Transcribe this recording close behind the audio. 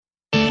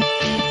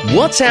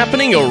What's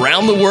happening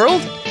around the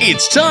world?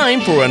 It's time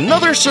for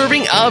another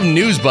serving of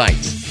News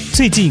Bites.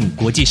 最近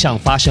国际上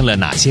发生了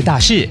哪些大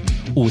事？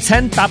午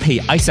餐搭配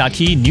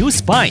ICRT News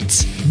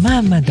Bites，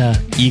 慢慢的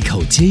一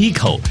口接一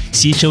口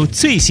吸收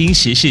最新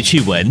时事趣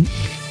闻。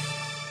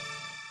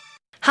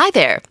Hi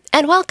there,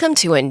 and welcome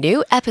to a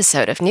new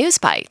episode of News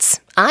Bites.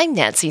 I'm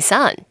Nancy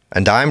Sun.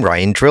 And I'm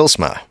Ryan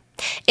Drillsma.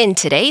 In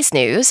today's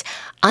news,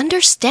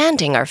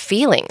 understanding our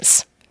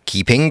feelings.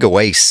 Keeping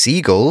away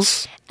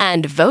seagulls.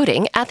 And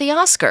voting at the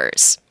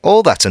Oscars.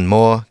 All that and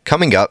more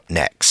coming up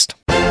next.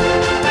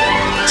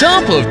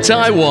 Top of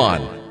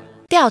Taiwan.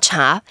 调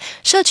查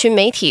社群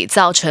媒体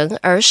造成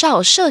儿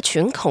少社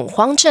群恐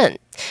慌症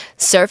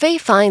Survey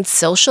finds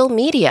social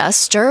media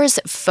stirs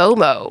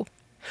F.O.M.O.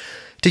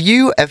 Do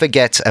you ever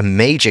get a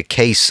major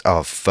case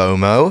of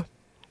F.O.M.O?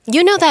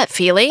 You know that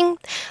feeling?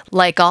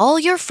 Like all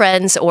your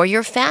friends or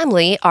your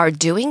family are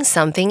doing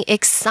something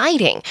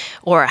exciting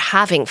or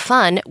having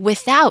fun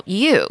without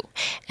you,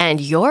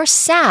 and you're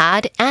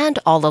sad and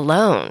all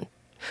alone.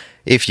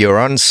 If you're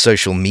on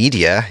social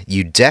media,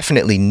 you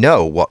definitely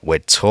know what we're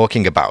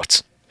talking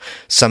about.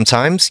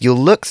 Sometimes you'll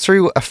look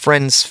through a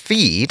friend's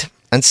feed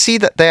and see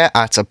that they're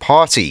at a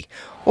party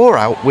or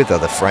out with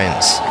other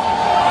friends.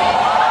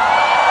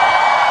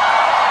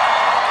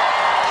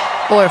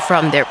 Or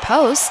from their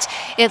post,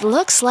 it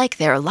looks like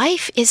their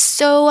life is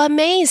so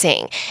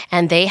amazing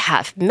and they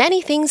have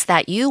many things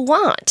that you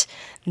want.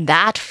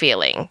 That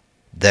feeling.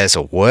 There's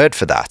a word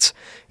for that.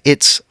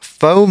 It's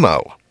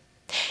F.O.M.O.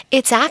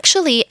 It's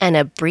actually an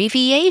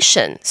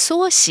abbreviation,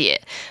 缩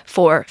写,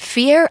 for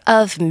fear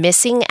of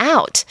missing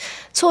out,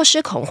 错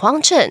失恐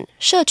慌症,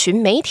 社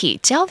群媒体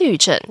焦虑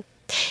症.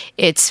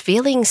 It's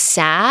feeling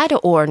sad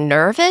or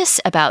nervous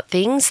about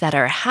things that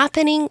are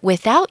happening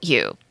without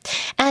you.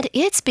 And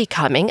it's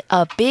becoming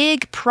a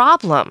big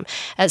problem,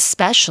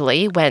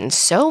 especially when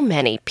so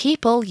many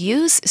people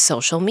use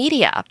social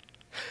media.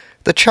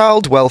 The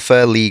Child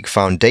Welfare League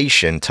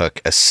Foundation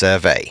took a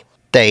survey.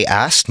 They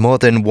asked more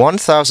than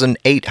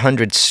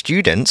 1,800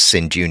 students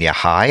in junior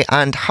high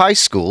and high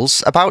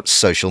schools about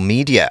social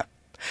media.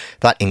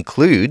 That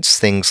includes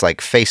things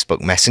like Facebook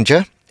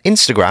Messenger,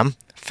 Instagram,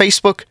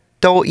 Facebook,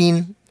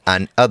 Douyin,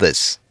 and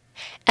others.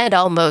 And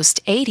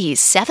almost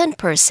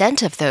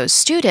 87% of those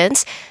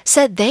students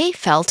said they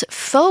felt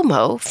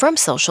FOMO from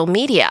social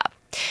media.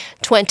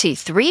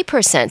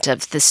 23%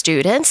 of the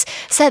students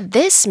said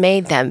this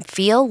made them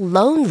feel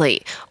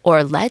lonely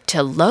or led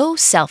to low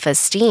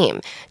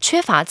self-esteem,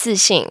 缺乏自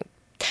信。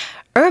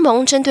儿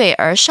盟针对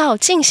儿少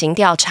进行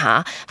调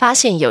查，发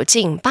现有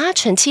近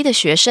87%的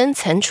学生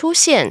曾出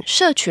现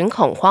社群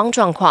恐慌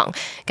状况，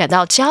感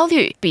到焦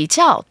虑、比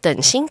较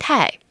等心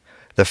态。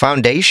The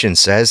foundation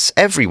says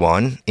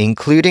everyone,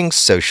 including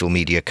social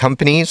media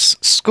companies,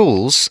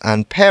 schools,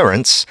 and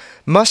parents,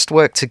 must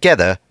work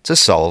together to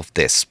solve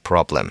this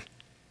problem.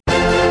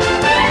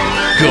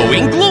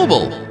 Going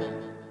global.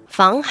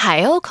 防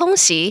海鸥空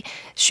袭，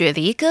雪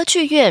梨歌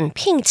剧院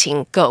聘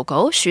请狗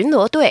狗巡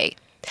逻队。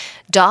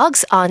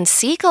Dogs on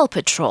Seagull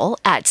patrol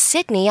at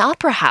Sydney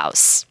Opera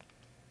House.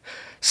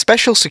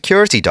 Special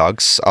security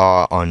dogs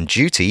are on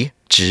duty,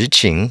 执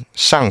勤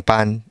上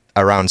班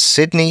around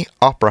Sydney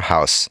Opera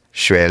House,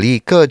 雪梨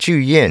歌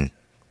剧院.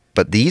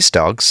 But these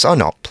dogs are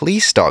not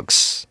police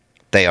dogs.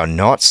 They are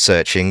not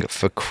searching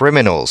for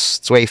criminals,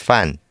 罪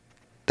犯.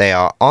 They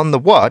are on the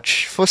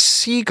watch for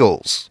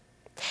seagulls.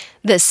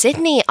 The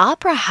Sydney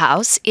Opera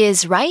House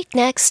is right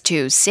next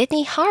to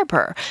Sydney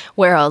Harbour,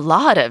 where a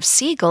lot of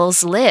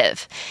seagulls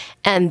live.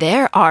 And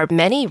there are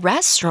many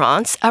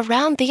restaurants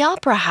around the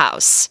Opera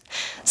House.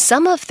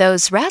 Some of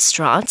those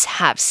restaurants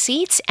have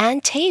seats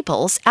and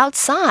tables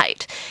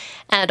outside.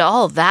 And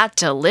all that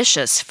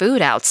delicious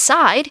food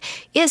outside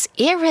is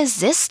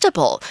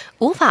irresistible,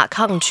 无法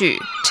抗拒,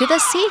 to the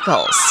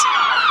seagulls.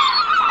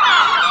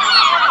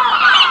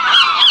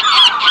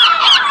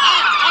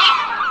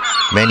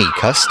 Many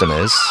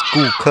customers,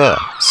 顾客,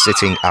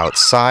 sitting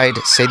outside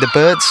say the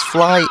birds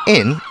fly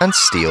in and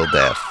steal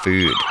their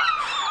food.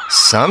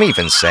 Some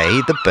even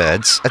say the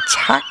birds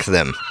attack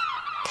them.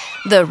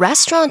 The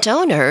restaurant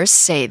owners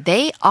say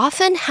they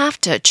often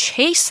have to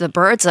chase the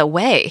birds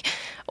away,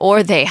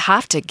 or they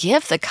have to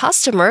give the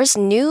customers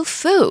new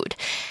food,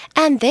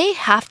 and they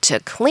have to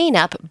clean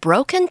up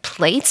broken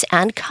plates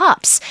and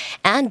cups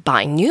and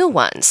buy new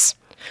ones.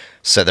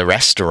 So the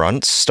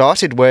restaurant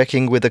started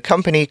working with a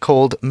company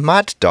called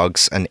Mad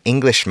Dogs and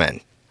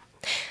Englishmen.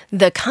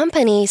 The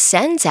company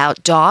sends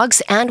out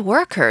dogs and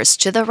workers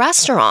to the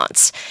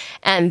restaurants,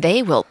 and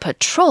they will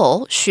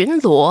patrol 巡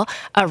逻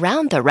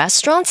around the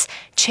restaurants,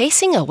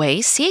 chasing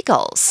away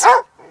seagulls.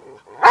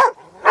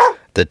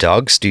 The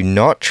dogs do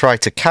not try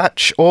to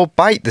catch or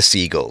bite the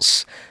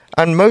seagulls,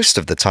 and most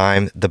of the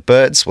time the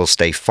birds will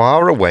stay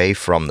far away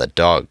from the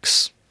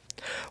dogs.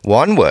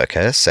 One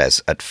worker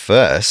says at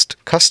first,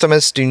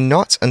 customers do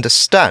not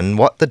understand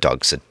what the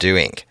dogs are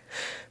doing.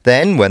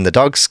 Then, when the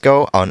dogs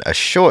go on a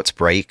short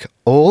break,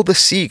 all the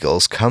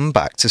seagulls come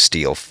back to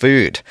steal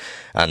food,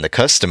 and the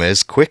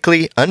customers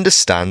quickly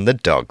understand the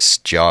dogs'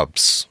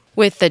 jobs.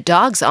 With the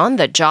dogs on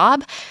the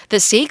job, the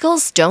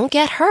seagulls don't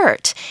get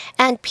hurt,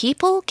 and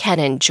people can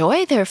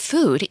enjoy their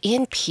food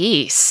in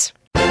peace.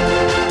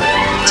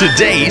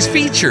 Today's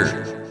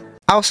feature.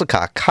 奥斯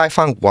卡开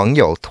放网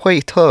友推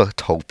特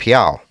投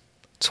票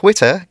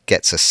Twitter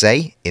gets a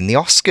say in the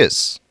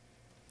Oscars.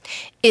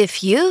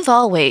 If you've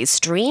always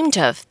dreamed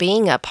of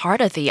being a part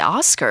of the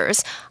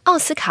Oscars, 奥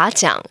斯卡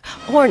奖,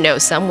 or know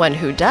someone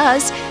who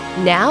does,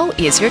 now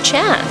is your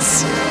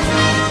chance.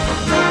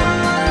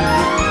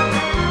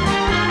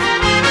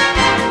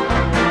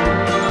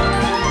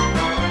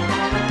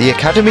 The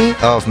Academy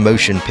of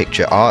Motion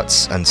Picture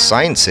Arts and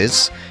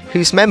Sciences,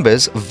 whose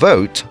members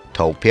vote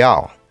投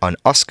票 on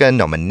Oscar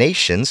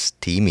nominations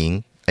提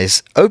名,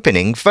 is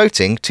opening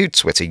voting to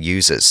Twitter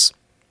users.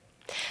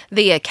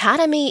 The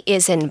Academy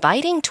is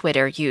inviting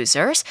Twitter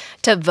users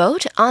to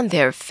vote on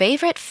their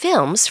favorite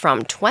films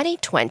from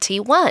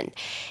 2021,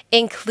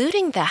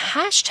 including the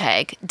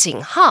hashtag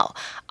井号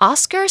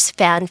Oscars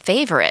fan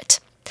favorite.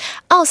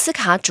 奥斯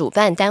卡主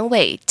办单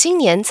位今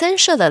年增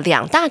设了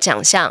2大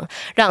奖项，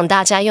让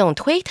大家用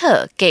推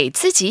特给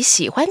自己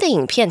喜欢的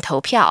影片投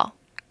票。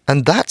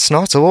And that's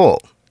not all.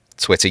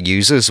 Twitter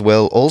users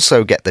will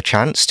also get the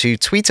chance to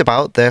tweet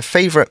about their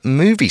favorite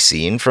movie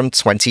scene from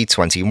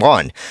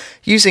 2021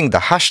 using the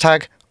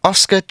hashtag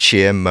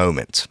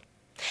OscarCheerMoment.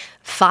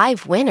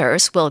 5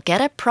 winners will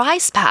get a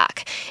prize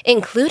pack,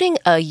 including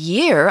a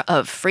year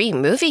of free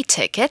movie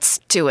tickets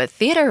to a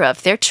theater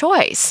of their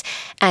choice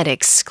and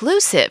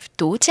exclusive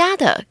独家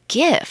的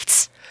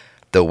gifts.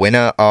 The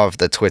winner of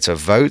the Twitter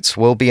vote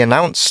will be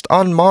announced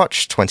on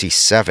March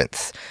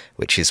 27th,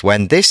 which is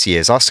when this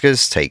year's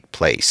Oscars take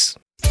place.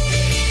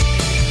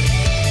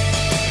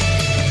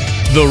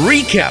 The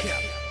recap.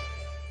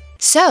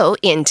 So,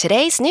 in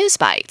today's News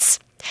Bites,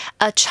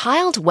 a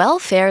Child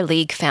Welfare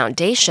League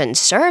Foundation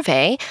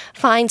survey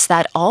finds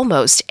that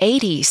almost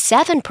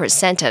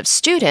 87% of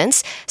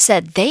students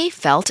said they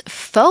felt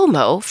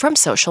FOMO from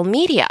social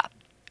media.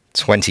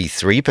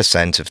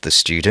 23% of the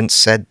students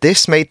said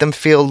this made them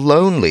feel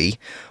lonely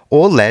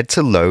or led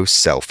to low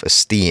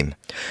self-esteem.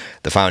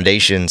 The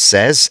foundation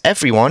says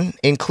everyone,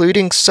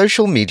 including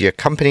social media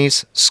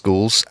companies,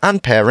 schools,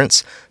 and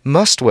parents,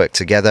 must work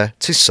together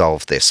to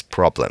solve this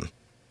problem.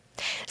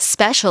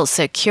 Special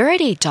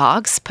security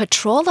dogs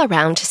patrol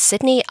around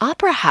Sydney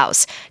Opera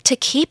House to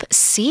keep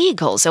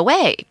seagulls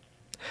away.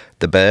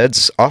 The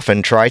birds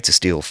often try to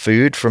steal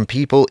food from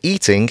people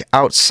eating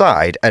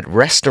outside at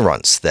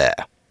restaurants there.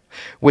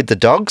 With the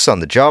dogs on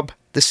the job,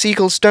 the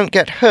seagulls don't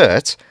get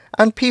hurt,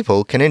 and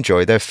people can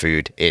enjoy their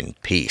food in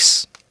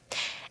peace.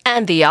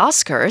 And the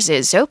Oscars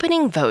is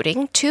opening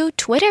voting to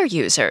Twitter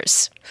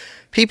users.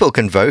 People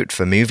can vote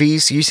for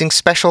movies using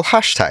special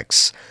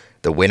hashtags.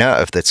 The winner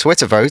of the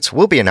Twitter vote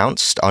will be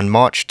announced on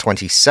March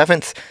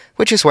 27th,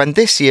 which is when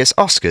this year's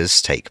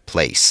Oscars take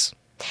place.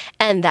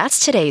 And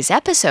that's today's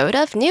episode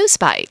of News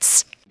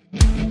Bites.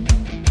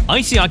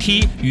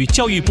 ICRT 与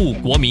教育部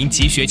国民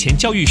及学前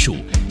教育署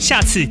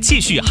下次继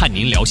续和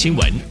您聊新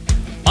闻。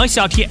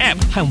ICRT App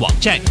和网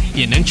站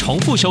也能重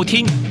复收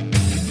听。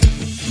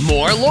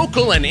More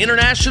local and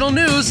international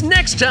news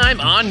next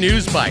time on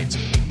News Bites.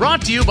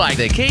 Brought to you by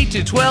the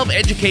K-12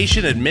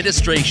 Education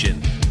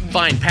Administration.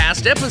 Find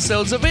past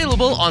episodes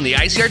available on the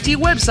ICRT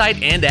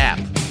website and app.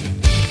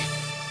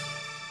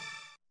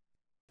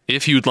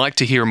 If you'd like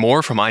to hear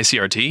more from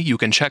ICRT, you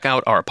can check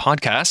out our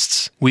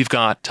podcasts. We've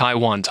got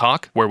Taiwan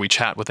Talk, where we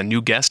chat with a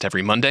new guest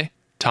every Monday.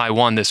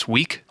 Taiwan This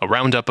Week, a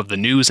roundup of the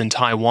news in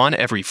Taiwan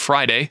every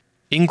Friday.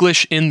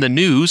 English in the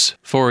News,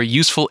 for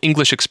useful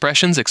English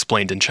expressions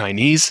explained in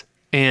Chinese.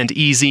 And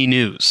EZ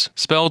News,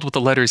 spelled with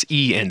the letters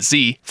E and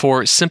Z,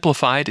 for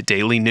simplified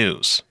daily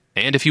news.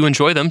 And if you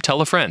enjoy them,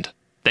 tell a friend.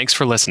 Thanks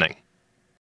for listening.